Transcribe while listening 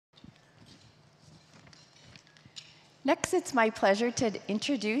Next, it's my pleasure to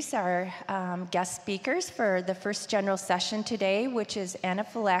introduce our guest speakers for the first general session today, which is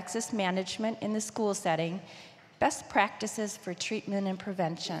Anaphylaxis Management in the School Setting, Best Practices for Treatment and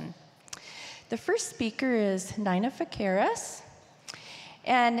Prevention. The first speaker is Nina Fakeras.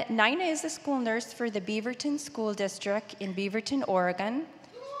 And Nina is a school nurse for the Beaverton School District in Beaverton, Oregon.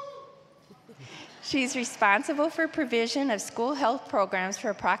 She's responsible for provision of school health programs for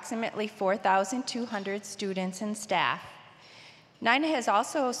approximately 4,200 students and staff. Nina has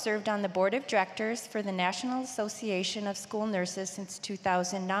also served on the board of directors for the National Association of School Nurses since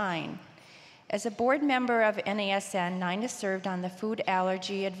 2009. As a board member of NASN, Nina served on the Food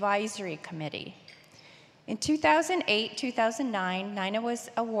Allergy Advisory Committee. In 2008-2009, Nina was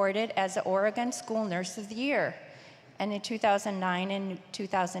awarded as the Oregon School Nurse of the Year. And in 2009 and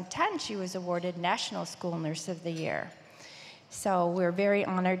 2010, she was awarded National School Nurse of the Year. So we're very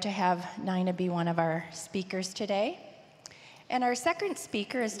honored to have Nina be one of our speakers today. And our second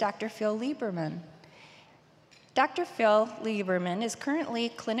speaker is Dr. Phil Lieberman. Dr. Phil Lieberman is currently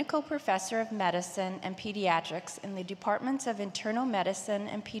Clinical Professor of Medicine and Pediatrics in the Departments of Internal Medicine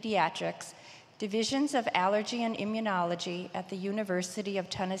and Pediatrics, Divisions of Allergy and Immunology at the University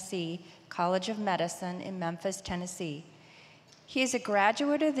of Tennessee College of Medicine in Memphis, Tennessee. He is a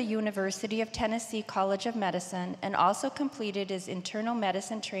graduate of the University of Tennessee College of Medicine and also completed his internal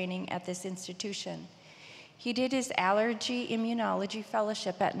medicine training at this institution. He did his Allergy Immunology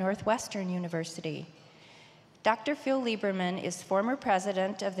Fellowship at Northwestern University. Dr. Phil Lieberman is former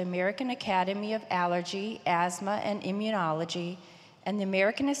president of the American Academy of Allergy, Asthma, and Immunology and the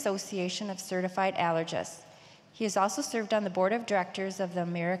American Association of Certified Allergists. He has also served on the board of directors of the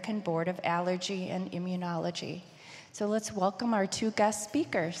American Board of Allergy and Immunology. So let's welcome our two guest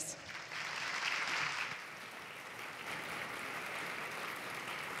speakers.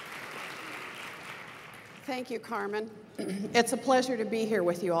 Thank you, Carmen. It's a pleasure to be here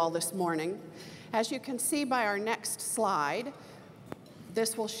with you all this morning. As you can see by our next slide,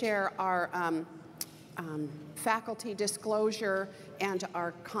 this will share our faculty disclosure and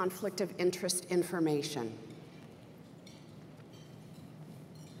our conflict of interest information.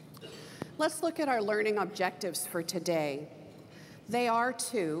 Let's look at our learning objectives for today. They are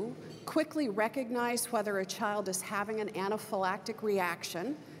to quickly recognize whether a child is having an anaphylactic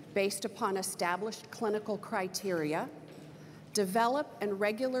reaction based upon established clinical criteria, develop and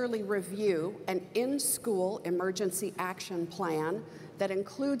regularly review an in-school emergency action plan that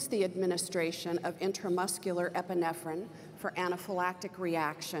includes the administration of intramuscular epinephrine for anaphylactic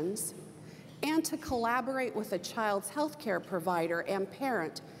reactions, and to collaborate with a child's healthcare provider and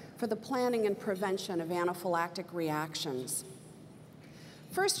parent for the planning and prevention of anaphylactic reactions.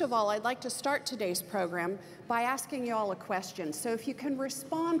 First of all, I'd like to start today's program by asking you all a question. So if you can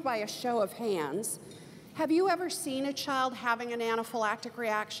respond by a show of hands, have you ever seen a child having an anaphylactic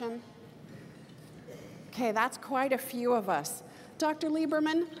reaction? Okay, that's quite a few of us. Dr.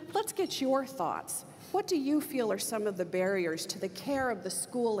 Lieberman, let's get your thoughts. What do you feel are some of the barriers to the care of the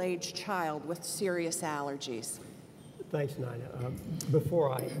school-age child with serious allergies? Thanks, Nina.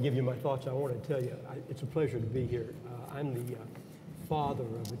 Before I give you my thoughts, I want to tell you it's a pleasure to be here. I'm the father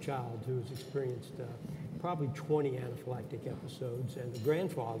of a child who has experienced probably 20 anaphylactic episodes, and the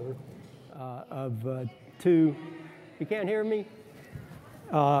grandfather of two. You can't hear me?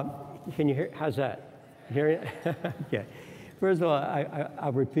 Can you hear? How's that? Hear it? Okay. First of all,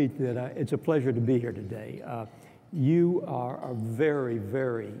 I'll repeat that it's a pleasure to be here today. You are a very,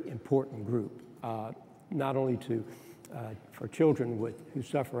 very important group, not only for children who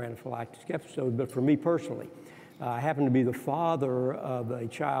suffer anaphylactic episodes, but for me personally. I happen to be the father of a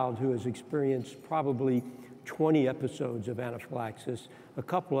child who has experienced probably 20 episodes of anaphylaxis, a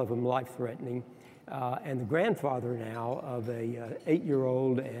couple of them life-threatening, and the grandfather now of a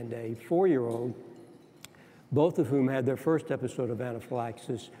 8-year-old and a 4-year-old, both of whom had their first episode of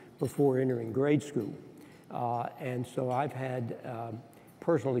anaphylaxis before entering grade school. And so I've had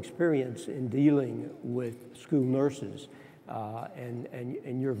personal experience in dealing with school nurses,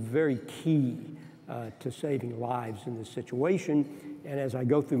 and you're very key to saving lives in this situation. And as I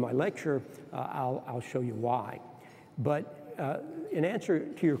go through my lecture, I'll show you why. But in answer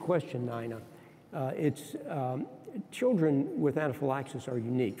to your question, Nina, children with anaphylaxis are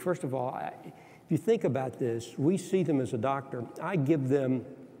unique. First of all, if you think about this, we see them as a doctor. I give them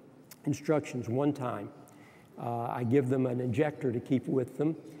instructions one time. I give them an injector to keep with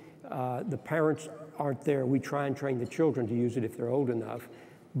them. The parents aren't there. We try and train the children to use it if they're old enough.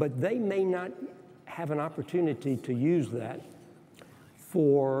 But they may not have an opportunity to use that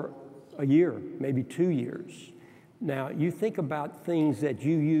for a year, maybe 2 years. Now, you think about things that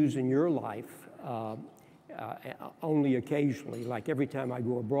you use in your life, only occasionally, like every time I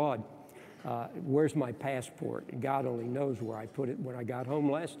go abroad. Where's my passport? God only knows where I put it when I got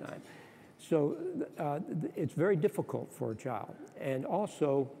home last time. So it's very difficult for a child. And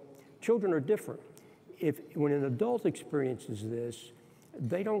also, children are different. When an adult experiences this,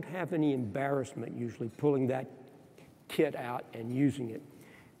 they don't have any embarrassment usually pulling that kit out and using it.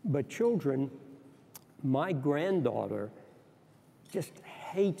 But children, my granddaughter just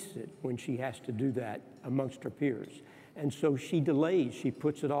hates it when she has to do that amongst her peers. And so she delays, she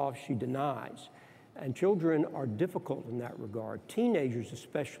puts it off, she denies. And children are difficult in that regard, teenagers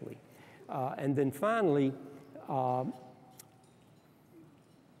especially. And then finally,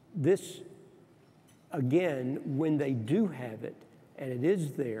 this, again, when they do have it, and it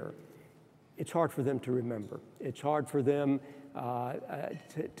is there, it's hard for them to remember. It's hard for them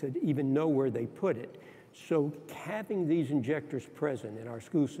to even know where they put it. So having these injectors present in our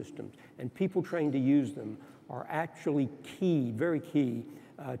school systems and people trained to use them are actually key, very key,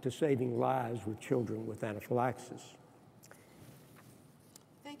 to saving lives with children with anaphylaxis.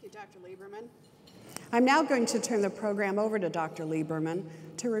 Thank you, Dr. Lieberman. I'm now going to turn the program over to Dr. Lieberman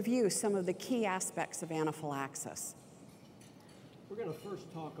to review some of the key aspects of anaphylaxis. We're going to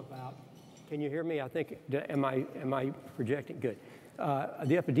first talk about, can you hear me? I think, am I projecting? Good.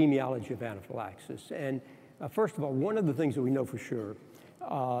 The epidemiology of anaphylaxis. And first of all, one of the things that we know for sure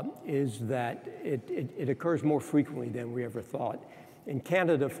is that it occurs more frequently than we ever thought. In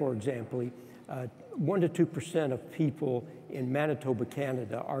Canada, for example, 1 to 2% of people in Manitoba,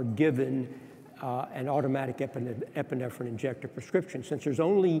 Canada are given an automatic epinephrine injector prescription. Since there's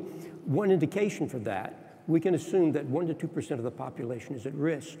only one indication for that, we can assume that 1 to 2% of the population is at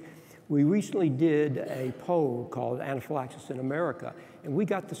risk. We recently did a poll called Anaphylaxis in America, and we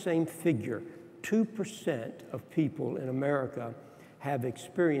got the same figure. 2% of people in America have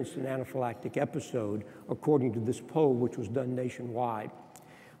experienced an anaphylactic episode, according to this poll, which was done nationwide.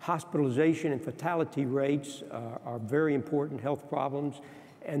 Hospitalization and fatality rates are very important health problems,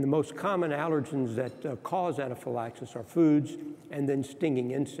 and the most common allergens that cause anaphylaxis are foods and then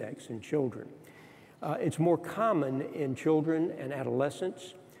stinging insects in children. It's more common in children and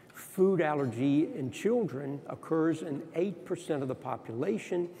adolescents. Food allergy in children occurs in 8% of the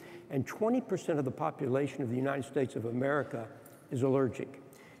population, and 20% of the population of the United States of America is allergic.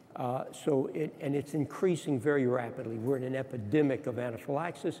 And it's increasing very rapidly. We're in an epidemic of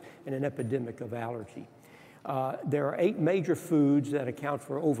anaphylaxis and an epidemic of allergy. There are 8 major foods that account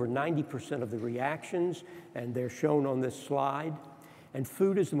for over 90% of the reactions, and they're shown on this slide. And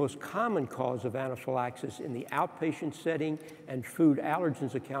food is the most common cause of anaphylaxis in the outpatient setting, and food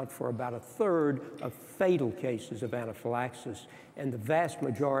allergens account for about 1/3 of fatal cases of anaphylaxis and the vast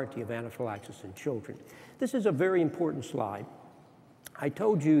majority of anaphylaxis in children. This is a very important slide. I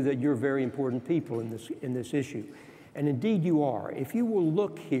told you that you're very important people in this issue, and indeed you are. If you will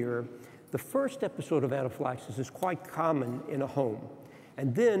look here, the first episode of anaphylaxis is quite common in a home,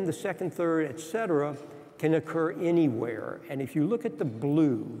 and then the second, third, etc., can occur anywhere. And if you look at the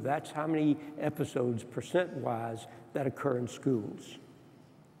blue, that's how many episodes percent-wise that occur in schools.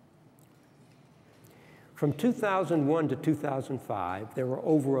 From 2001 to 2005, there were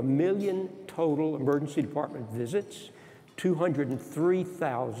over 1 million total emergency department visits,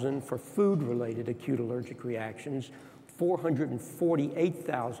 203,000 for food-related acute allergic reactions,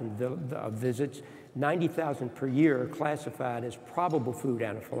 448,000 visits, 90,000 per year classified as probable food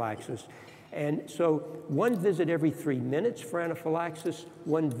anaphylaxis. And so 1 visit every 3 minutes for anaphylaxis,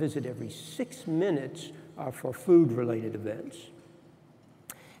 1 visit every 6 minutes for food-related events.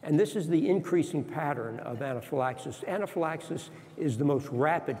 And this is the increasing pattern of anaphylaxis. Anaphylaxis is the most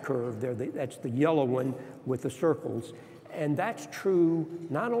rapid curve there. That's the yellow one with the circles. And that's true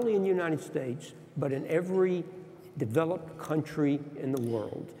not only in the United States, but in every developed country in the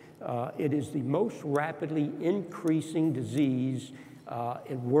world. It is the most rapidly increasing disease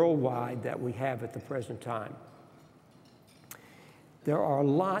worldwide that we have at the present time. There are a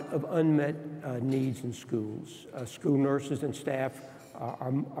lot of unmet needs in schools. School nurses and staff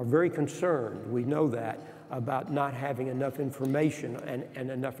are very concerned, we know that, about not having enough information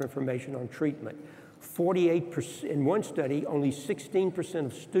and enough information on treatment. 48%, in one study, only 16%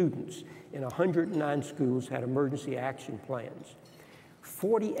 of students in 109 schools had emergency action plans.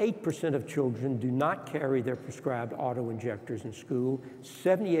 48% of children do not carry their prescribed auto-injectors in school.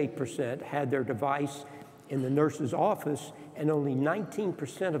 78% had their device in the nurse's office, and only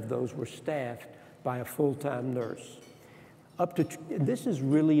 19% of those were staffed by a full-time nurse. This is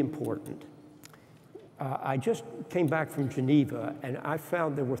really important. I just came back from Geneva, and I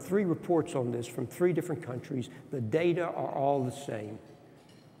found there were 3 reports on this from 3 different countries. The data are all the same.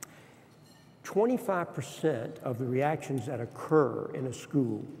 25% of the reactions that occur in a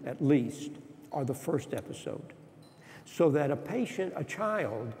school, at least, are the first episode. So that a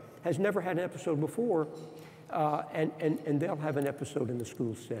child, has never had an episode before, and they'll have an episode in the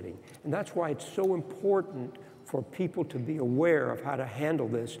school setting. And that's why it's so important for people to be aware of how to handle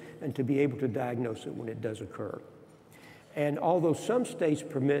this and to be able to diagnose it when it does occur. And although some states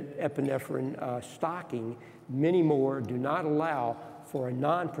permit epinephrine stocking, many more do not allow for a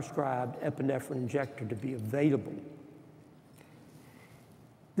non-prescribed epinephrine injector to be available.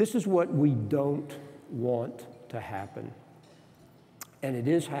 This is what we don't want to happen. And it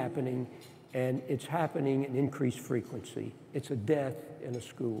is happening, and it's happening in increased frequency. It's a death in a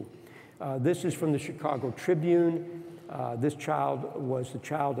school. This is from the Chicago Tribune. This child was the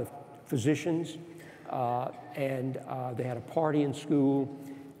child of physicians, and they had a party in school.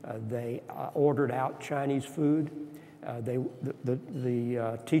 They ordered out Chinese food.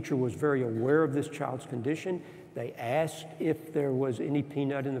 The teacher was very aware of this child's condition. They asked if there was any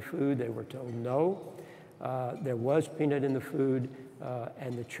peanut in the food. They were told no. There was peanut in the food,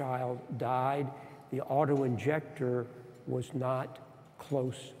 and the child died. The auto-injector was not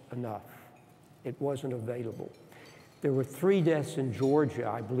close enough. It wasn't available. There were 3 deaths in Georgia,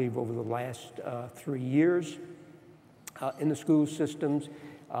 I believe, over the last 3 years in the school systems,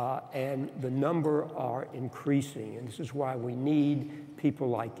 and the number are increasing. And this is why we need people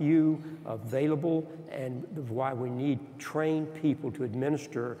like you available, and why we need trained people to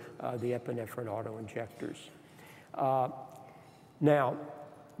administer the epinephrine auto-injectors. Now,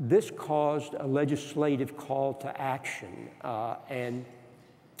 this caused a legislative call to action, and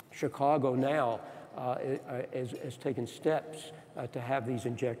Chicago now has taken steps to have these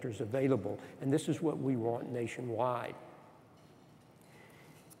injectors available, and this is what we want nationwide.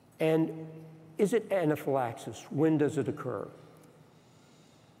 And is it anaphylaxis? When does it occur?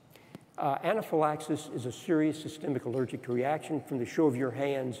 Anaphylaxis is a serious systemic allergic reaction. From the show of your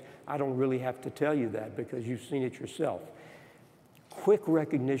hands, I don't really have to tell you that because you've seen it yourself. Quick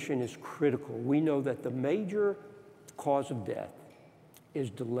recognition is critical. We know that the major cause of death is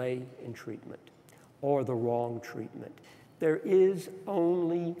delay in treatment or the wrong treatment. There is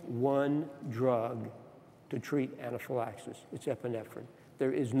only one drug to treat anaphylaxis. It's epinephrine.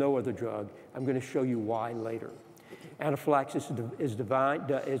 There is no other drug. I'm going to show you why later. Anaphylaxis is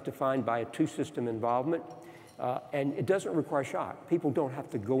defined by a 2-system involvement, and it doesn't require shock. People don't have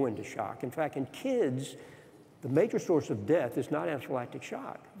to go into shock. In fact, in kids, the major source of death is not anaphylactic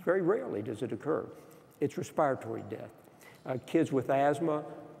shock. Very rarely does it occur. It's respiratory death. Kids with asthma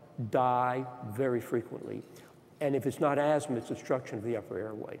die very frequently. And if it's not asthma, it's obstruction of the upper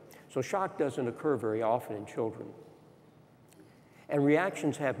airway. So shock doesn't occur very often in children. And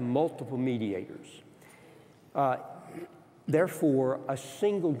reactions have multiple mediators. Therefore, a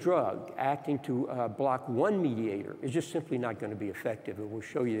single drug acting to block one mediator is just simply not going to be effective, and we'll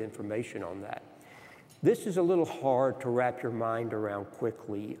show you the information on that. This is a little hard to wrap your mind around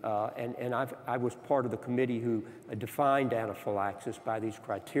quickly, and I was part of the committee who defined anaphylaxis by these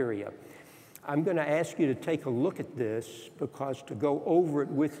criteria. I'm going to ask you to take a look at this because to go over it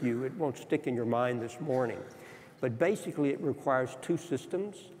with you, it won't stick in your mind this morning. But basically, it requires 2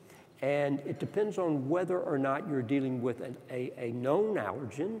 systems, and it depends on whether or not you're dealing with a known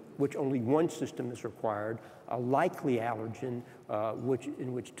allergen, which only one system is required, a likely allergen,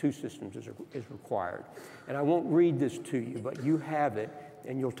 in which 2 systems is required. And I won't read this to you, but you have it,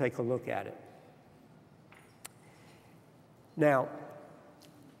 and you'll take a look at it. Now,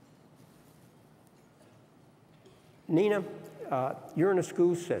 Nina, you're in a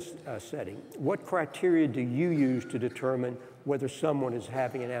school setting. What criteria do you use to determine whether someone is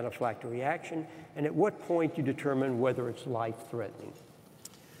having an anaphylactic reaction, and at what point do you determine whether it's life-threatening?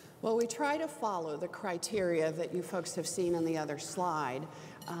 Well, we try to follow the criteria that you folks have seen on the other slide.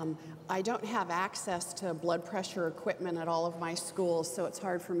 I don't have access to blood pressure equipment at all of my schools, so it's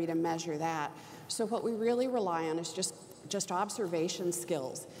hard for me to measure that. So what we really rely on is just observation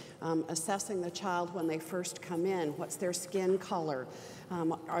skills, assessing the child when they first come in. What's their skin color?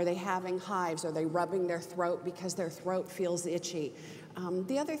 Are they having hives? Are they rubbing their throat because their throat feels itchy?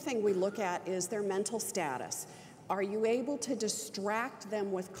 The other thing we look at is their mental status. Are you able to distract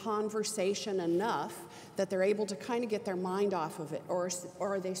them with conversation enough that they're able to kind of get their mind off of it? Or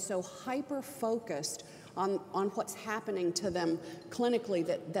are they so hyper-focused on what's happening to them clinically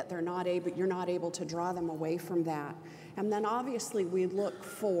that you're not able to draw them away from that? And then obviously we look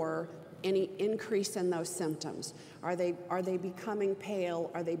for any increase in those symptoms. Are they becoming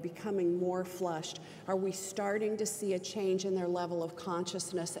pale? Are they becoming more flushed? Are we starting to see a change in their level of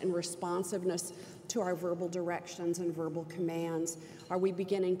consciousness and responsiveness to our verbal directions and verbal commands? Are we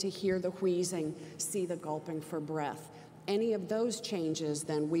beginning to hear the wheezing, see the gulping for breath? Any of those changes,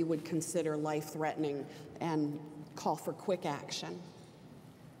 then we would consider life-threatening and call for quick action.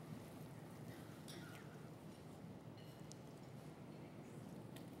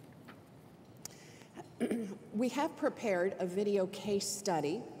 We have prepared a video case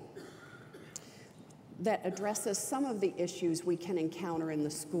study that addresses some of the issues we can encounter in the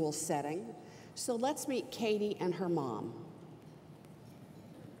school setting. So let's meet Katie and her mom.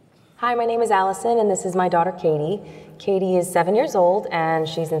 Hi, my name is Allison, and this is my daughter, Katie. Katie is 7 years old, and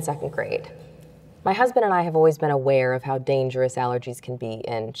she's in 2nd grade. My husband and I have always been aware of how dangerous allergies can be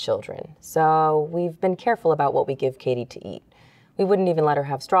in children, so we've been careful about what we give Katie to eat. We wouldn't even let her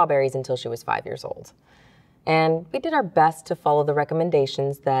have strawberries until she was 5 years old. And we did our best to follow the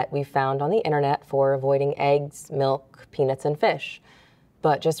recommendations that we found on the internet for avoiding eggs, milk, peanuts, and fish.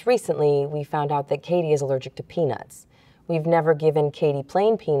 But just recently, we found out that Katie is allergic to peanuts. We've never given Katie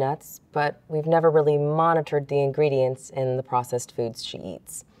plain peanuts, but we've never really monitored the ingredients in the processed foods she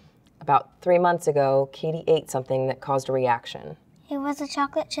eats. About 3 months ago, Katie ate something that caused a reaction. It was a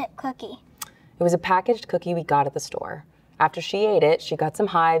chocolate chip cookie. It was a packaged cookie we got at the store. After she ate it, she got some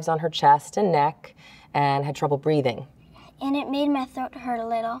hives on her chest and neck and had trouble breathing. And it made my throat hurt a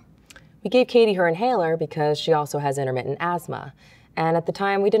little. We gave Katie her inhaler because she also has intermittent asthma. And at the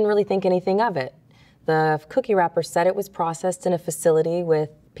time, we didn't really think anything of it. The cookie wrapper said it was processed in a facility with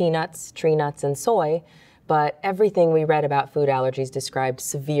peanuts, tree nuts, and soy, but everything we read about food allergies described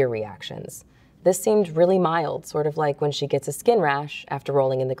severe reactions. This seemed really mild, sort of like when she gets a skin rash after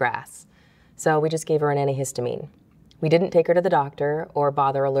rolling in the grass. So we just gave her an antihistamine. We didn't take her to the doctor or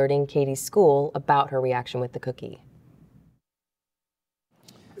bother alerting Katie's school about her reaction with the cookie.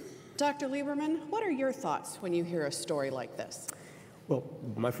 Dr. Lieberman, what are your thoughts when you hear a story like this? Well,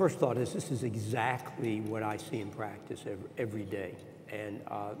 my first thought is this is exactly what I see in practice every day, and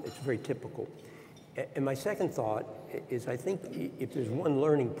it's very typical. And my second thought is I think if there's one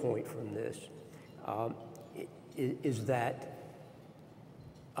learning point from this, is that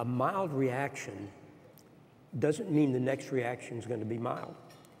a mild reaction doesn't mean the next reaction is going to be mild.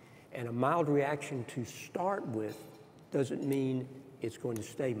 And a mild reaction to start with doesn't mean it's going to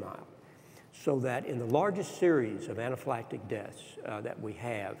stay mild. So that in the largest series of anaphylactic deaths that we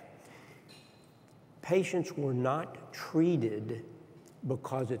have, patients were not treated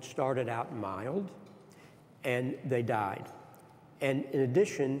because it started out mild and they died. And in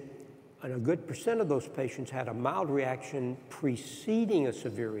addition, a good percent of those patients had a mild reaction preceding a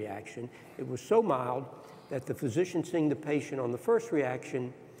severe reaction. It was so mild that the physician seeing the patient on the first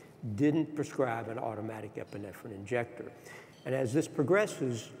reaction didn't prescribe an automatic epinephrine injector. And as this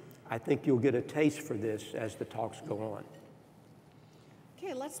progresses, I think you'll get a taste for this as the talks go on.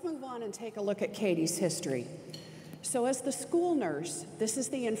 Okay, let's move on and take a look at Katie's history. So as the school nurse, this is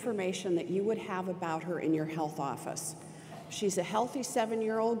the information that you would have about her in your health office. She's a healthy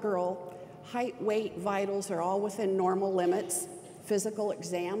 7-year-old girl. Height, weight, vitals are all within normal limits. Physical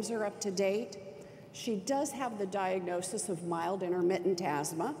exams are up to date. She does have the diagnosis of mild intermittent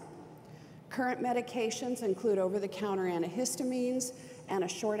asthma. Current medications include over-the-counter antihistamines and a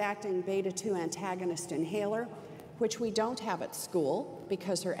short-acting beta-2 antagonist inhaler, which we don't have at school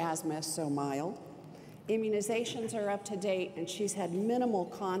because her asthma is so mild. Immunizations are up to date, and she's had minimal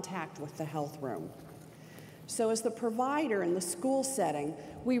contact with the health room. So as the provider in the school setting,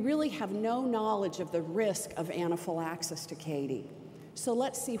 we really have no knowledge of the risk of anaphylaxis to Katie. So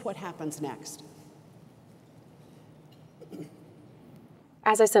let's see what happens next.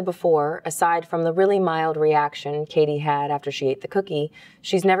 As I said before, aside from the really mild reaction Katie had after she ate the cookie,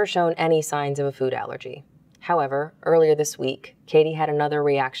 she's never shown any signs of a food allergy. However, earlier this week, Katie had another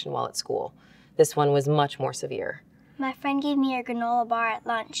reaction while at school. This one was much more severe. My friend gave me a granola bar at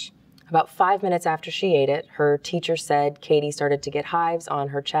lunch. About 5 minutes after she ate it, her teacher said Katie started to get hives on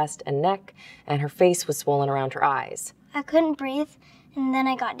her chest and neck, and her face was swollen around her eyes. I couldn't breathe, and then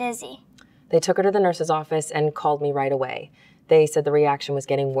I got dizzy. They took her to the nurse's office and called me right away. They said the reaction was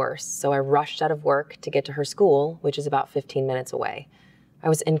getting worse, so I rushed out of work to get to her school, which is about 15 minutes away. I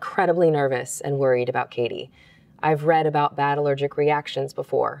was incredibly nervous and worried about Katie. I've read about bad allergic reactions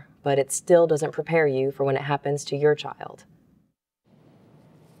before, but it still doesn't prepare you for when it happens to your child.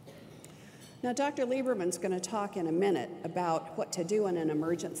 Now, Dr. Lieberman's going to talk in a minute about what to do in an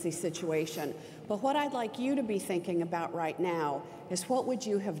emergency situation, but what I'd like you to be thinking about right now is what would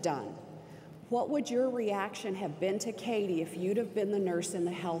you have done? What would your reaction have been to Katie if you'd have been the nurse in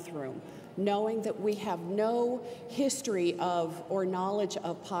the health room, knowing that we have no history of or knowledge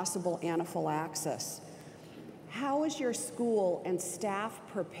of possible anaphylaxis? How is your school and staff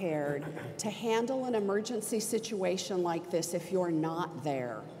prepared to handle an emergency situation like this if you're not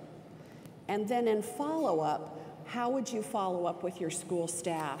there? And then in follow-up, how would you follow up with your school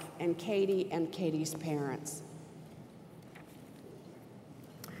staff and Katie's parents?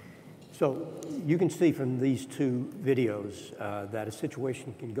 So you can see from these two videos that a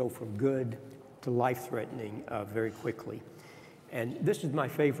situation can go from good to life-threatening very quickly. And this is my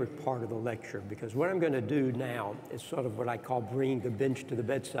favorite part of the lecture, because what I'm going to do now is sort of what I call bringing the bench to the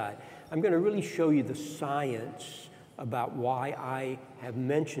bedside. I'm going to really show you the science about why I have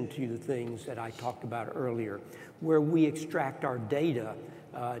mentioned to you the things that I talked about earlier, where we extract our data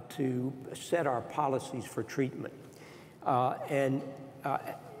to set our policies for treatment. Now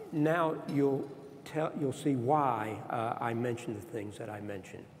you'll see why I mentioned the things that I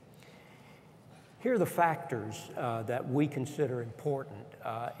mentioned. Here are the factors that we consider important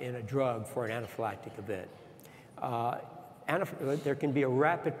in a drug for an anaphylactic event. There can be a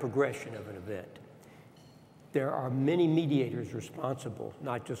rapid progression of an event. There are many mediators responsible,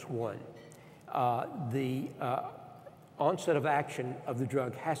 not just one. The onset of action of the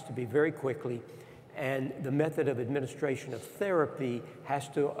drug has to be very quickly, and the method of administration of therapy has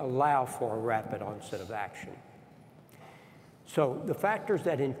to allow for a rapid onset of action. So the factors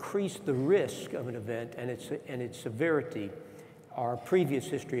that increase the risk of an event and its severity are previous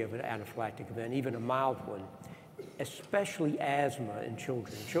history of an anaphylactic event, even a mild one, especially asthma in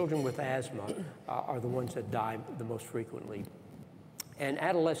children. Children with asthma are the ones that die the most frequently. And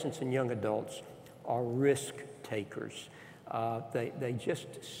adolescents and young adults are risk takers. They just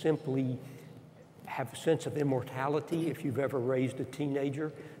simply have a sense of immortality. If you've ever raised a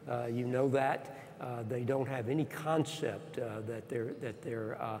teenager, you know that. They don't have any concept that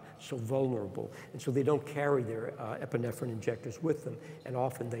they're so vulnerable. And so they don't carry their epinephrine injectors with them, and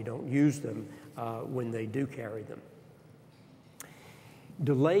often they don't use them when they do carry them.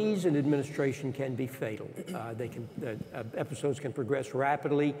 Delays in administration can be fatal. Episodes can progress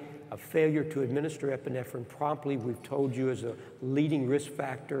rapidly. A failure to administer epinephrine promptly, we've told you, is a leading risk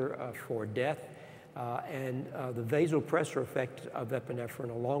factor for death. And the vasopressor effect of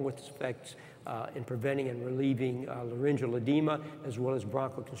epinephrine, along with its effects in preventing and relieving laryngeal edema, as well as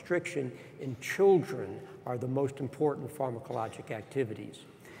bronchoconstriction in children, are the most important pharmacologic activities.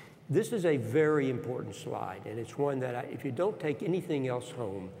 This is a very important slide, and it's one that if you don't take anything else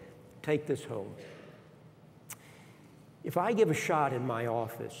home, take this home. If I give a shot in my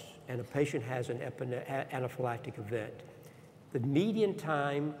office and a patient has an anaphylactic event, the median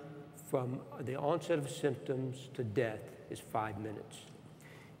time from the onset of symptoms to death is 5 minutes.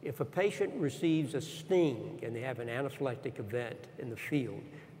 If a patient receives a sting and they have an anaphylactic event in the field,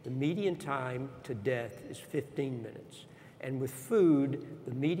 the median time to death is 15 minutes. And with food,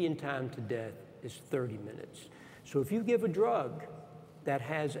 the median time to death is 30 minutes. So if you give a drug that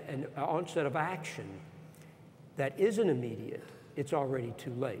has an onset of action that isn't immediate, it's already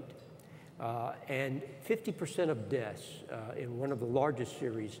too late. And 50% of deaths in one of the largest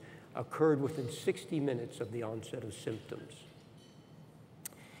series occurred within 60 minutes of the onset of symptoms.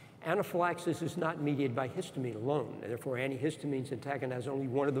 Anaphylaxis is not mediated by histamine alone, and therefore antihistamines antagonize only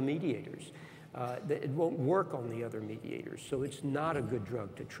one of the mediators. It won't work on the other mediators, so it's not a good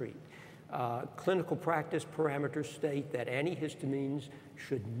drug to treat. Clinical practice parameters state that antihistamines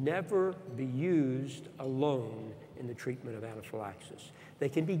should never be used alone in the treatment of anaphylaxis. They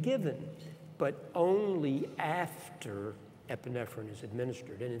can be given, but only after epinephrine is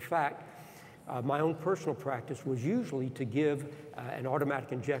administered. And in fact, my own personal practice was usually to give an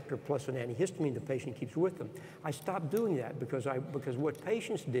automatic injector plus an antihistamine the patient keeps with them. I stopped doing that because what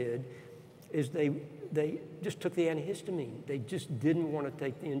patients did is they just took the antihistamine. They just didn't want to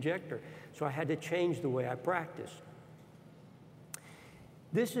take the injector. So I had to change the way I practice.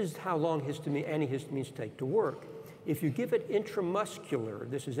 This is how long antihistamines take to work. If you give it intramuscular,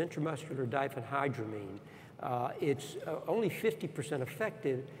 this is intramuscular diphenhydramine, it's only 50%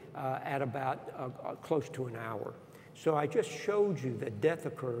 effective at about close to an hour. So I just showed you that death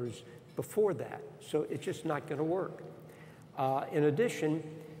occurs before that, so it's just not going to work. In addition,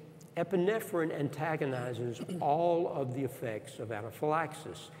 epinephrine antagonizes all of the effects of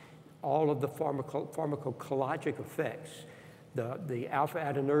anaphylaxis, all of the pharmacologic effects. The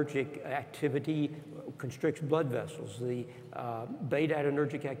alpha-adrenergic activity constricts blood vessels. The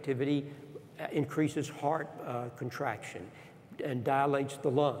beta-adrenergic activity increases heart contraction and dilates the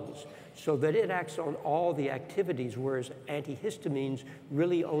lungs, so that it acts on all the activities, whereas antihistamines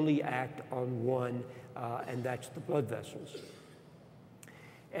really only act on one, and that's the blood vessels.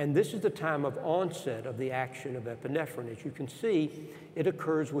 And this is the time of onset of the action of epinephrine. As you can see, it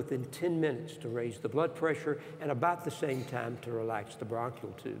occurs within 10 minutes to raise the blood pressure and about the same time to relax the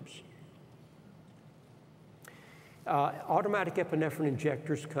bronchial tubes. Automatic epinephrine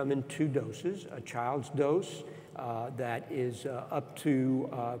injectors come in 2 doses, a child's dose that is up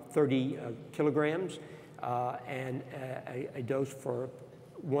to 30 kilograms and a dose for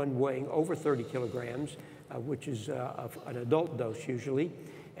one weighing over 30 kilograms, which is an adult dose usually,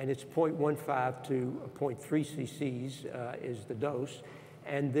 and it's 0.15 to 0.3 cc's is the dose.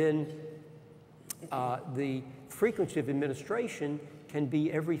 And then the frequency of administration can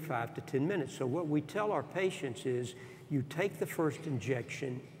be every 5 to 10 minutes. So what we tell our patients is you take the first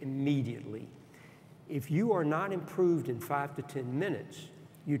injection immediately. If you are not improved in 5 to 10 minutes,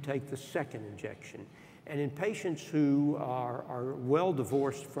 you take the second injection. And in patients who are well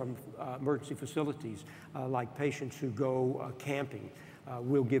divorced from emergency facilities, like patients who go camping,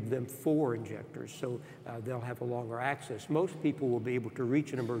 we'll give them 4 injectors, so they'll have a longer access. Most people will be able to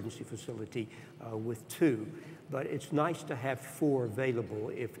reach an emergency facility with 2, but it's nice to have 4 available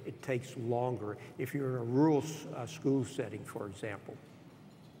if it takes longer, if you're in a rural school setting, for example.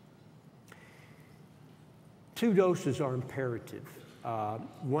 2 doses are imperative.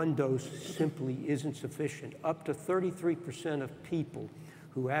 1 dose simply isn't sufficient. Up to 33% of people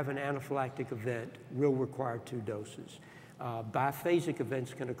who have an anaphylactic event will require 2 doses. Biphasic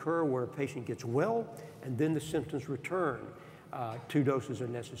events can occur where a patient gets well and then the symptoms return. 2 doses are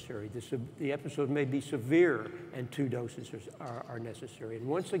necessary. The episode may be severe and 2 doses are necessary. And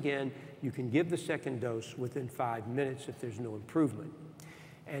once again, you can give the second dose within 5 minutes if there's no improvement.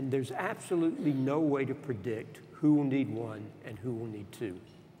 And there's absolutely no way to predict who will need 1 and who will need 2.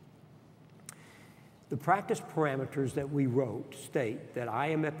 The practice parameters that we wrote state that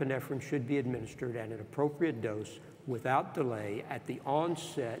IM epinephrine should be administered at an appropriate dose without delay at the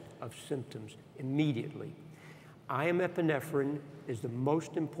onset of symptoms immediately. IM epinephrine is the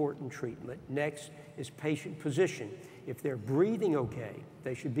most important treatment. Next is patient position. If they're breathing okay,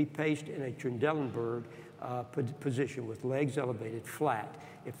 they should be placed in a Trendelenburg position with legs elevated flat.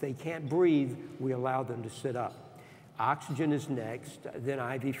 If they can't breathe, we allow them to sit up. Oxygen is next, then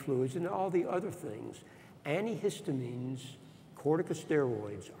IV fluids, and all the other things. Antihistamines,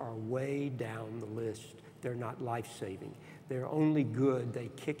 corticosteroids are way down the list. They're not life-saving. They're only good, they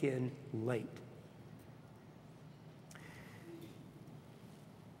kick in late.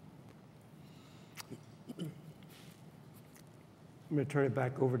 I'm going to turn it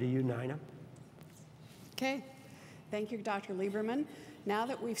back over to you, Nina. Okay. Thank you, Dr. Lieberman. Now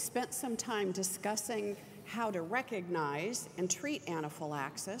that we've spent some time discussing how to recognize and treat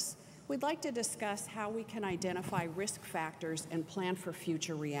anaphylaxis, we'd like to discuss how we can identify risk factors and plan for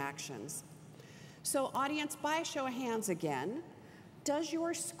future reactions. So audience, by a show of hands again, does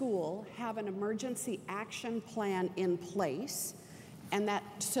your school have an emergency action plan in place and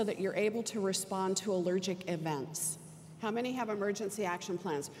so that you're able to respond to allergic events? How many have emergency action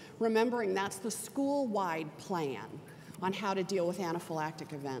plans? Remembering that's the school-wide plan on how to deal with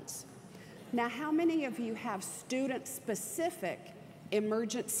anaphylactic events. Now, how many of you have student-specific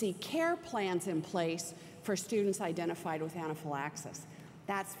emergency care plans in place for students identified with anaphylaxis?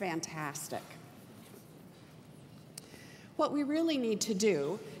 That's fantastic. What we really need to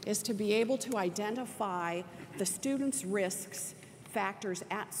do is to be able to identify the students' risks, factors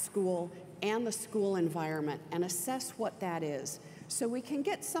at school, and the school environment, and assess what that is. So we can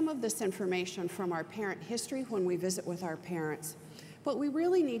get some of this information from our parent history when we visit with our parents. What we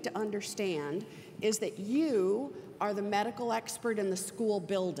really need to understand is that you are the medical expert in the school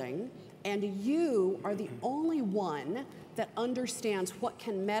building, and you are the only one that understands what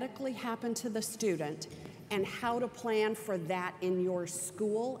can medically happen to the student and how to plan for that in your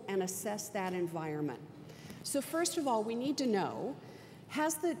school and assess that environment. So first of all, we need to know,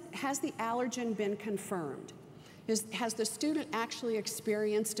 has the allergen been confirmed? Has the student actually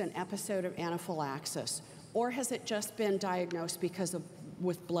experienced an episode of anaphylaxis? Or has it just been diagnosed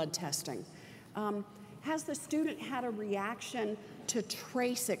with blood testing? Has the student had a reaction to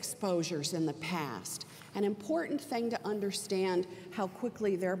trace exposures in the past? An important thing to understand how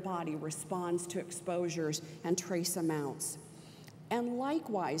quickly their body responds to exposures and trace amounts. And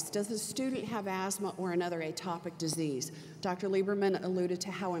likewise, does the student have asthma or another atopic disease? Dr. Lieberman alluded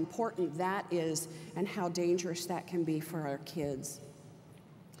to how important that is and how dangerous that can be for our kids.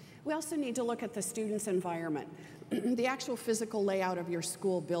 We also need to look at the student's environment, the actual physical layout of your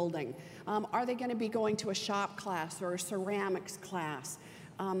school building. Are they going to be going to a shop class or a ceramics class?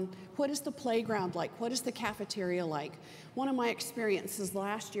 What is the playground like? What is the cafeteria like? One of my experiences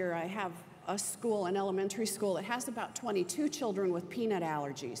last year, I have a school, an elementary school, that has about 22 children with peanut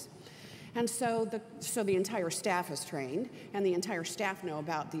allergies. And so the entire staff is trained, and the entire staff know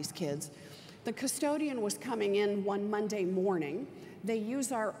about these kids. The custodian was coming in one Monday morning. They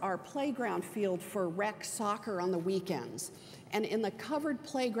use our playground field for rec soccer on the weekends. And in the covered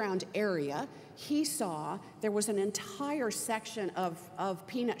playground area, he saw there was an entire section of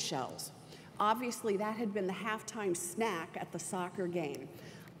peanut shells. Obviously, that had been the halftime snack at the soccer game.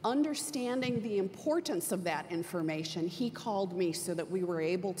 Understanding the importance of that information, he called me so that we were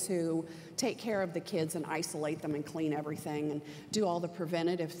able to take care of the kids and isolate them and clean everything and do all the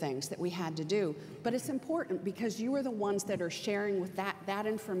preventative things that we had to do. But it's important because you are the ones that are sharing with that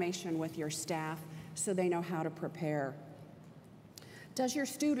information with your staff so they know how to prepare. Does your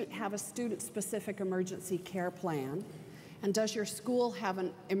student have a student-specific emergency care plan? And does your school have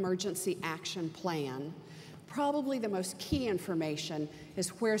an emergency action plan? Probably the most key information is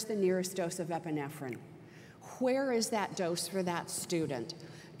where's the nearest dose of epinephrine? Where is that dose for that student?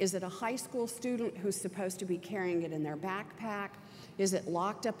 Is it a high school student who's supposed to be carrying it in their backpack? Is it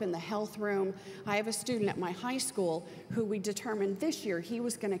locked up in the health room? I have a student at my high school who we determined this year he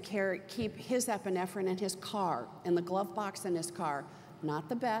was going to keep his epinephrine in his car, in the glove box in his car. Not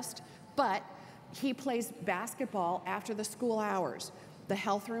the best, but he plays basketball after the school hours. The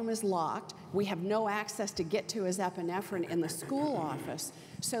health room is locked. We have no access to get to his epinephrine in the school office.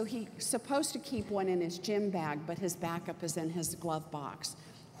 So he's supposed to keep one in his gym bag, but his backup is in his glove box.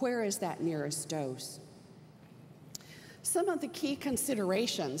 Where is that nearest dose? Some of the key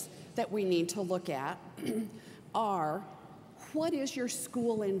considerations that we need to look at are, what is your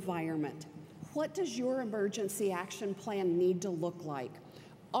school environment? What does your emergency action plan need to look like?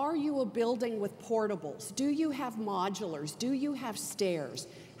 Are you a building with portables? Do you have modulars? Do you have stairs?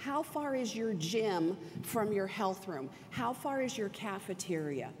 How far is your gym from your health room? How far is your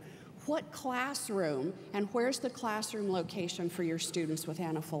cafeteria? What classroom, and where's the classroom location for your students with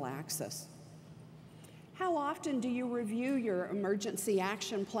anaphylaxis? How often do you review your emergency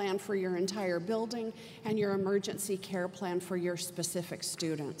action plan for your entire building and your emergency care plan for your specific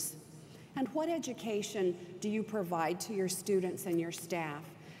students? And what education do you provide to your students and your staff?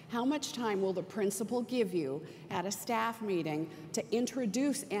 How much time will the principal give you at a staff meeting to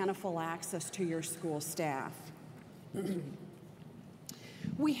introduce anaphylaxis to your school staff?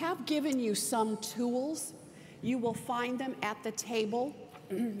 We have given you some tools. You will find them at the table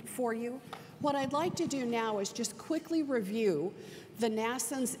for you. What I'd like to do now is just quickly review the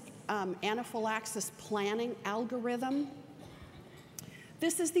NASN's anaphylaxis planning algorithm.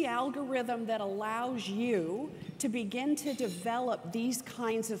 This is the algorithm that allows you to begin to develop these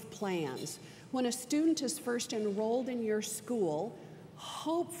kinds of plans. When a student is first enrolled in your school,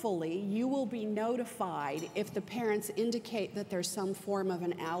 hopefully you will be notified if the parents indicate that there's some form of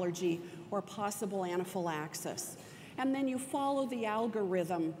an allergy or possible anaphylaxis. And then you follow the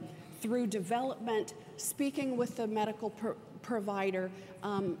algorithm through development, speaking with the medical provider,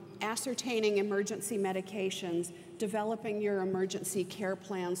 ascertaining emergency medications, developing your emergency care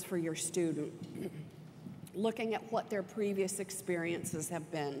plans for your student, looking at what their previous experiences have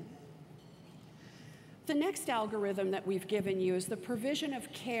been. The next algorithm that we've given you is the provision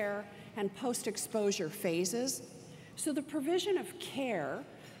of care and post-exposure phases. So the provision of care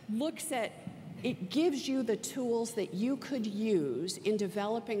looks at, it gives you the tools that you could use in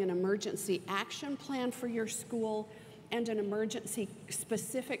developing an emergency action plan for your school and an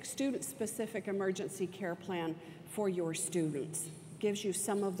student-specific emergency care plan for your students. Gives you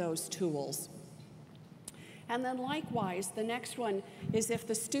some of those tools. And then likewise, the next one is if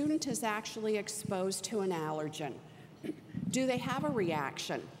the student is actually exposed to an allergen. Do they have a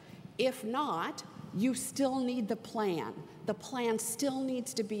reaction? If not, you still need the plan. The plan still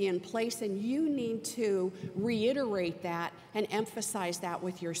needs to be in place, and you need to reiterate that and emphasize that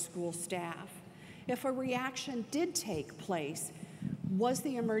with your school staff. If a reaction did take place, was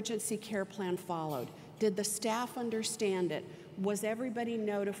the emergency care plan followed? Did the staff understand it? Was everybody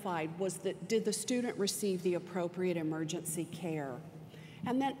notified? Did the student receive the appropriate emergency care?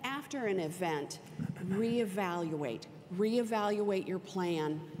 And then after an event, reevaluate your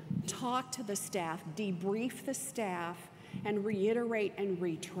plan, talk to the staff, debrief the staff, and reiterate and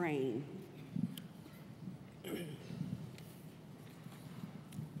retrain.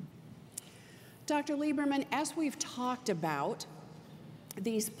 Dr. Lieberman, as we've talked about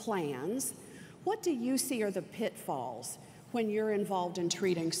these plans, what do you see are the pitfalls when you're involved in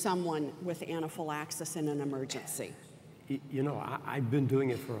treating someone with anaphylaxis in an emergency? You know, I've been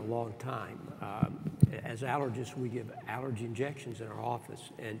doing it for a long time. As allergists, we give allergy injections in our office,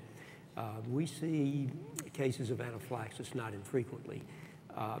 and we see cases of anaphylaxis not infrequently.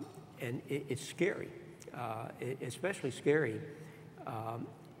 and it's scary, especially scary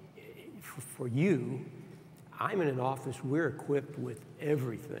for you. I'm in an office, we're equipped with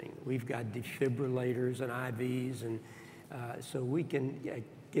everything. We've got defibrillators and IVs, and so we can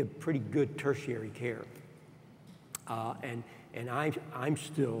give pretty good tertiary care. And I'm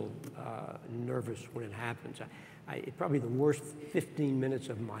still nervous when it happens. It's probably the worst 15 minutes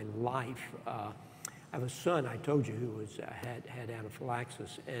of my life. I have a son, I told you, who had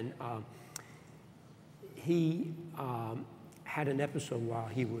anaphylaxis, and he had an episode while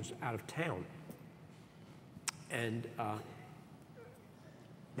he was out of town. And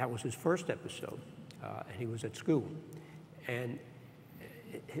that was his first episode, and he was at school. And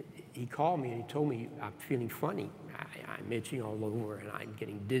he called me and he told me, I'm feeling funny. I'm itching all over and I'm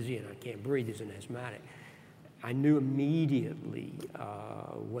getting dizzy and I can't breathe. He's an asthmatic. I knew immediately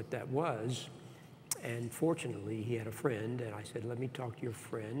what that was. And fortunately, he had a friend, and I said, let me talk to your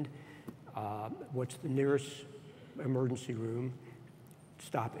friend. What's the nearest emergency room?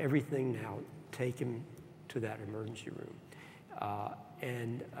 Stop everything now. Take him to that emergency room.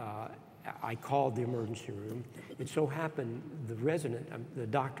 I called the emergency room. It so happened the resident, the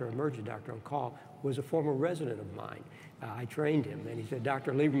doctor, emergency doctor on call, was a former resident of mine. I trained him, and he said,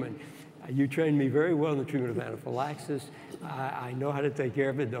 Dr. Lieberman, you trained me very well in the treatment of anaphylaxis. I know how to take care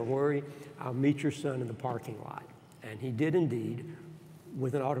of it, don't worry. I'll meet your son in the parking lot. And he did indeed,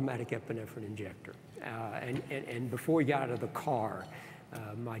 with an automatic epinephrine injector. And before he got out of the car,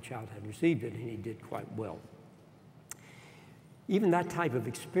 my child had received it, and he did quite well. Even that type of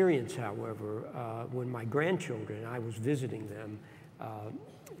experience, however, when my grandchildren, I was visiting them,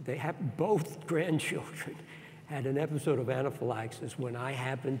 both grandchildren had an episode of anaphylaxis when I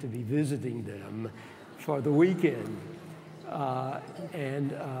happened to be visiting them for the weekend.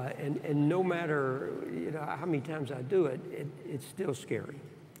 And no matter how many times I do it, it's still scary.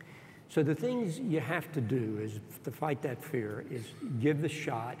 So the things you have to do is to fight that fear is give the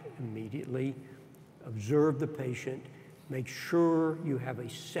shot immediately, observe the patient, make sure you have a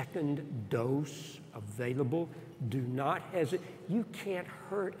second dose available. Do not hesitate. You can't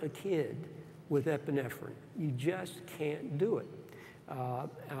hurt a kid with epinephrine. You just can't do it.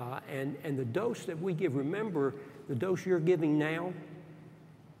 And the dose that we give, remember, the dose you're giving now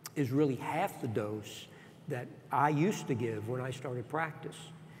is really half the dose that I used to give when I started practice.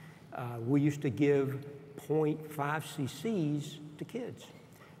 We used to give 0.5 cc's to kids.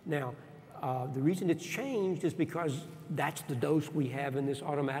 Now, the reason it's changed is because that's the dose we have in this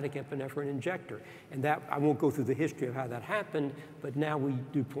automatic epinephrine injector. And that, I won't go through the history of how that happened, but now we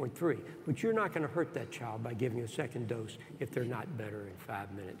do 0.3. But you're not going to hurt that child by giving a second dose if they're not better in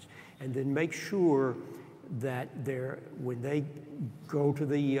 5 minutes. And then make sure that when they go to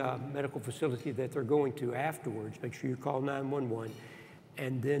the medical facility that they're going to afterwards, make sure you call 911,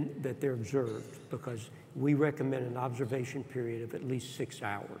 and then that they're observed, because we recommend an observation period of at least 6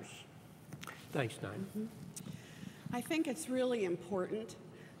 hours. Thanks, Nina. Mm-hmm. I think it's really important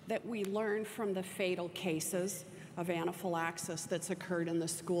that we learn from the fatal cases of anaphylaxis that's occurred in the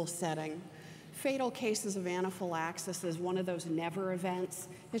school setting. Fatal cases of anaphylaxis is one of those never events.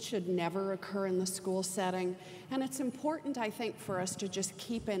 It should never occur in the school setting. And it's important, I think, for us to just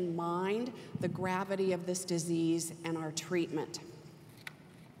keep in mind the gravity of this disease and our treatment.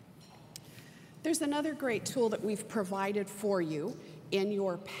 There's another great tool that we've provided for you in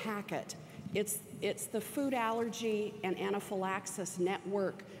your packet. It's the Food Allergy and Anaphylaxis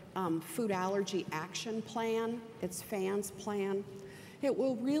Network Food Allergy Action Plan. It's FANS plan. It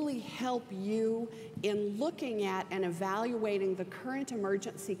will really help you in looking at and evaluating the current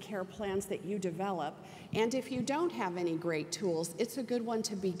emergency care plans that you develop. And if you don't have any great tools, it's a good one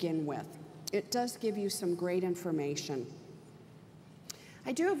to begin with. It does give you some great information.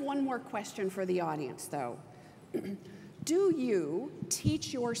 I do have one more question for the audience, though. Do you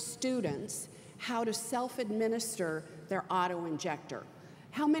teach your students how to self-administer their auto-injector?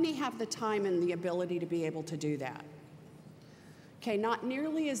 How many have the time and the ability to be able to do that? Okay, not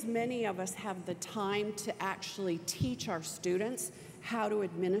nearly as many of us have the time to actually teach our students how to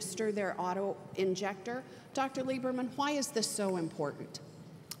administer their auto-injector. Dr. Lieberman, why is this so important?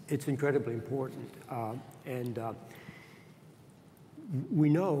 It's incredibly important. We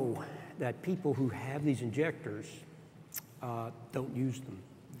know that people who have these injectors don't use them,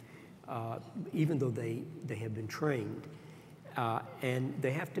 even though they have been trained. And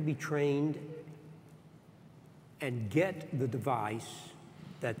they have to be trained and get the device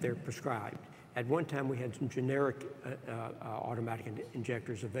that they're prescribed. At one time, we had some generic automatic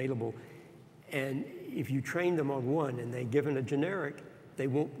injectors available, and if you train them on one and they're given a generic, they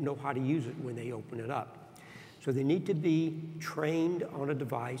won't know how to use it when they open it up. So they need to be trained on a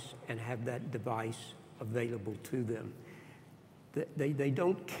device and have that device available to them. They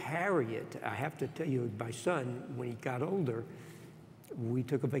don't carry it. I have to tell you, my son, when he got older, we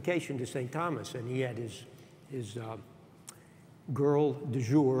took a vacation to St. Thomas, and he had his girl du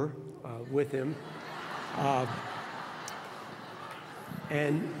jour with him.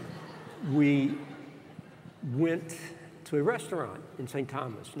 And we went to a restaurant in St.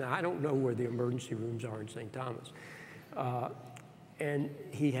 Thomas. Now, I don't know where the emergency rooms are in St. Thomas. And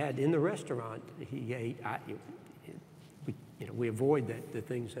he had, in the restaurant, he ate, we avoid the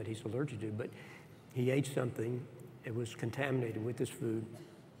things that he's allergic to, but he ate something. It was contaminated with this food.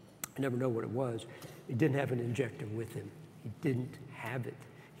 I never know what it was. He didn't have an injector with him. He didn't have it.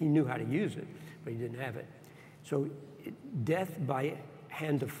 He knew how to use it, but he didn't have it. So death by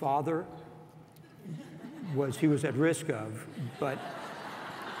hand of father he was at risk of, but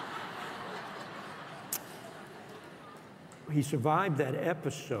he survived that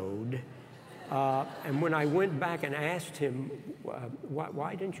episode. And when I went back and asked him,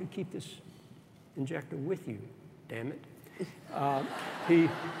 why didn't you keep this injector with you, damn it?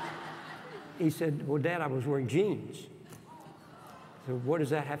 He said, well, Dad, I was wearing jeans. So what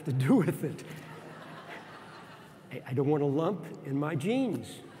does that have to do with it? I don't want a lump in my jeans.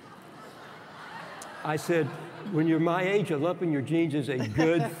 I said, when you're my age, a lump in your jeans is a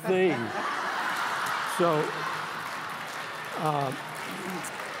good thing. So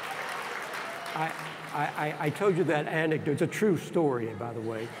I told you that anecdote. It's a true story, by the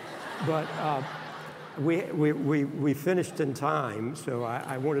way. But we finished in time, so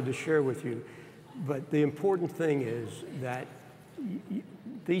I wanted to share with you. But the important thing is that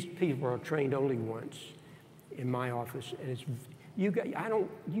these people are trained only once in my office, and it's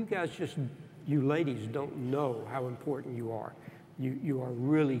you ladies don't know how important you are. You are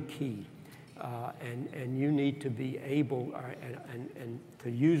really key, and you need to be able and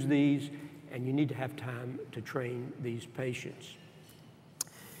to use these, and you need to have time to train these patients.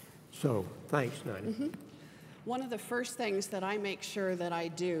 So, thanks, Nina. Mm-hmm. One of the first things that I make sure that I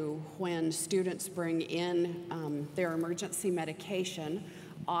do when students bring in their emergency medication,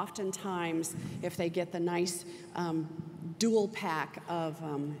 oftentimes if they get the nice dual pack of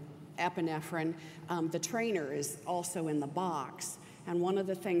epinephrine, the trainer is also in the box. And one of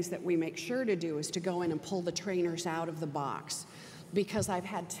the things that we make sure to do is to go in and pull the trainers out of the box. Because I've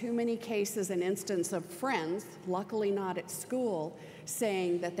had too many cases and instances of friends, luckily not at school,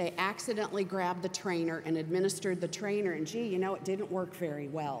 saying that they accidentally grabbed the trainer and administered the trainer, and gee, it didn't work very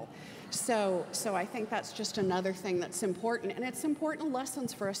well. So I think that's just another thing that's important, and it's important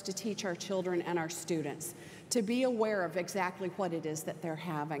lessons for us to teach our children and our students, to be aware of exactly what it is that they're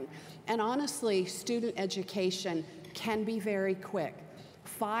having. And honestly, student education can be very quick.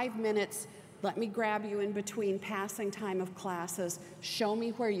 5 minutes, let me grab you in between passing time of classes, show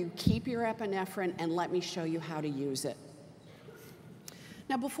me where you keep your epinephrine, and let me show you how to use it.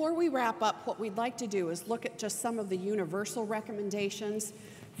 Now, before we wrap up, what we'd like to do is look at just some of the universal recommendations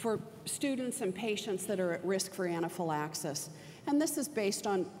for students and patients that are at risk for anaphylaxis. And this is based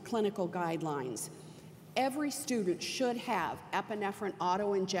on clinical guidelines. Every student should have epinephrine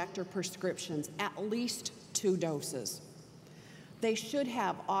auto-injector prescriptions, at least 2 doses. They should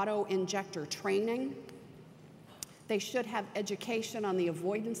have auto-injector training. They should have education on the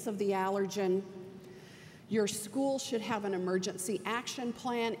avoidance of the allergen. Your school should have an emergency action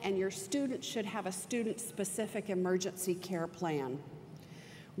plan, and your students should have a student-specific emergency care plan.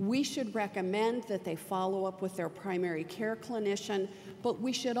 We should recommend that they follow up with their primary care clinician, but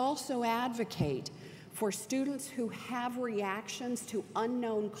we should also advocate for students who have reactions to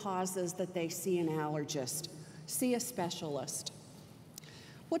unknown causes that they see an allergist. See a specialist.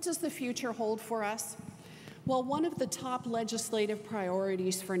 What does the future hold for us? Well, one of the top legislative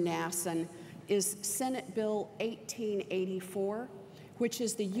priorities for NASN is Senate Bill 1884, which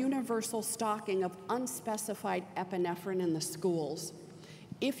is the universal stocking of unspecified epinephrine in the schools.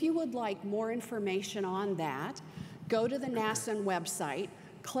 If you would like more information on that, go to the NASN website,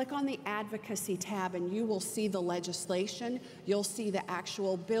 click on the Advocacy tab, and you will see the legislation. You'll see the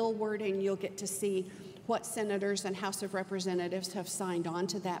actual bill wording. You'll get to see what senators and House of Representatives have signed on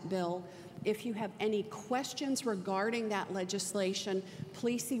to that bill. If you have any questions regarding that legislation,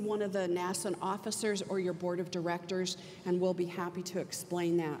 please see one of the NASN officers or your board of directors, and we'll be happy to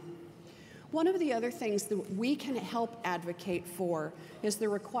explain that. One of the other things that we can help advocate for is the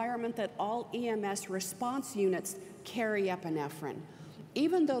requirement that all EMS response units carry epinephrine.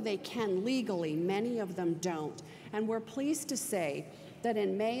 Even though they can legally, many of them don't. And we're pleased to say that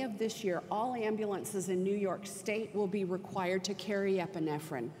in May of this year, all ambulances in New York State will be required to carry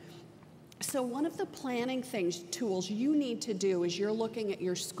epinephrine. So one of the planning tools you need to do as you're looking at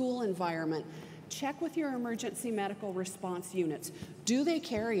your school environment, check with your emergency medical response units. Do they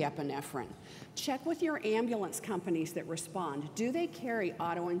carry epinephrine? Check with your ambulance companies that respond. Do they carry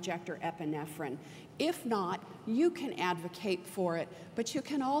auto-injector epinephrine? If not, you can advocate for it, but you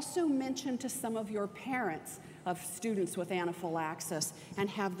can also mention to some of your parents of students with anaphylaxis and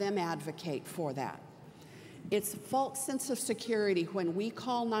have them advocate for that. It's a false sense of security when we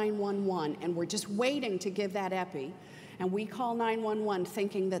call 911 and we're just waiting to give that epi, and we call 911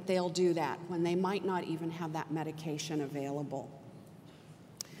 thinking that they'll do that when they might not even have that medication available.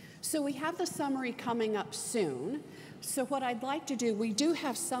 So we have the summary coming up soon. So what I'd like to do, we do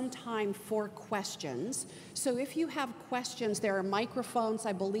have some time for questions. So if you have questions, there are microphones,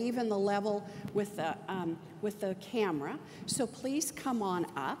 I believe, in the level with the camera. So please come on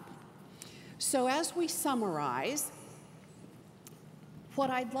up. So as we summarize, what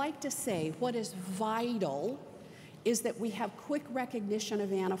I'd like to say, what is vital is that we have quick recognition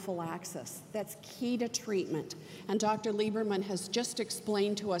of anaphylaxis. That's key to treatment. And Dr. Lieberman has just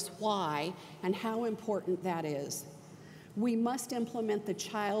explained to us why and how important that is. We must implement the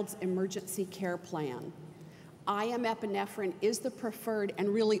child's emergency care plan. IM epinephrine is the preferred and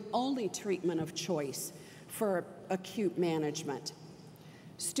really only treatment of choice for acute management.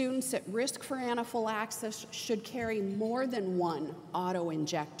 Students at risk for anaphylaxis should carry more than one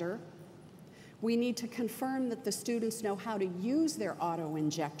auto-injector. We need to confirm that the students know how to use their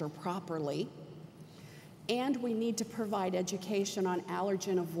auto-injector properly. And we need to provide education on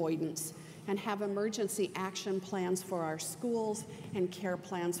allergen avoidance and have emergency action plans for our schools and care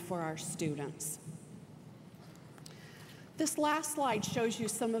plans for our students. This last slide shows you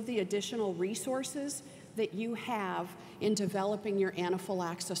some of the additional resources that you have in developing your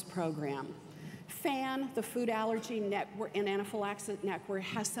anaphylaxis program. FAN, the Food Allergy Network and Anaphylaxis Network,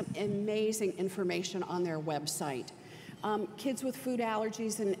 has some amazing information on their website. Kids with Food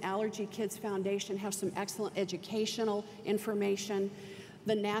Allergies and Allergy Kids Foundation have some excellent educational information.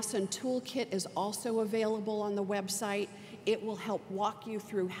 The NASN toolkit is also available on the website. It will help walk you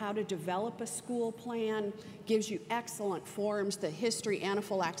through how to develop a school plan, gives you excellent forms, the history,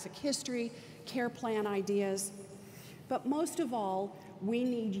 anaphylactic history, care plan ideas. But most of all, we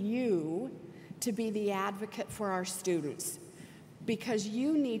need you to be the advocate for our students, because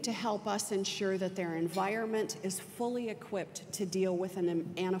you need to help us ensure that their environment is fully equipped to deal with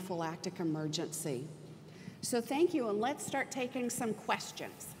an anaphylactic emergency. So thank you, and let's start taking some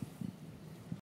questions.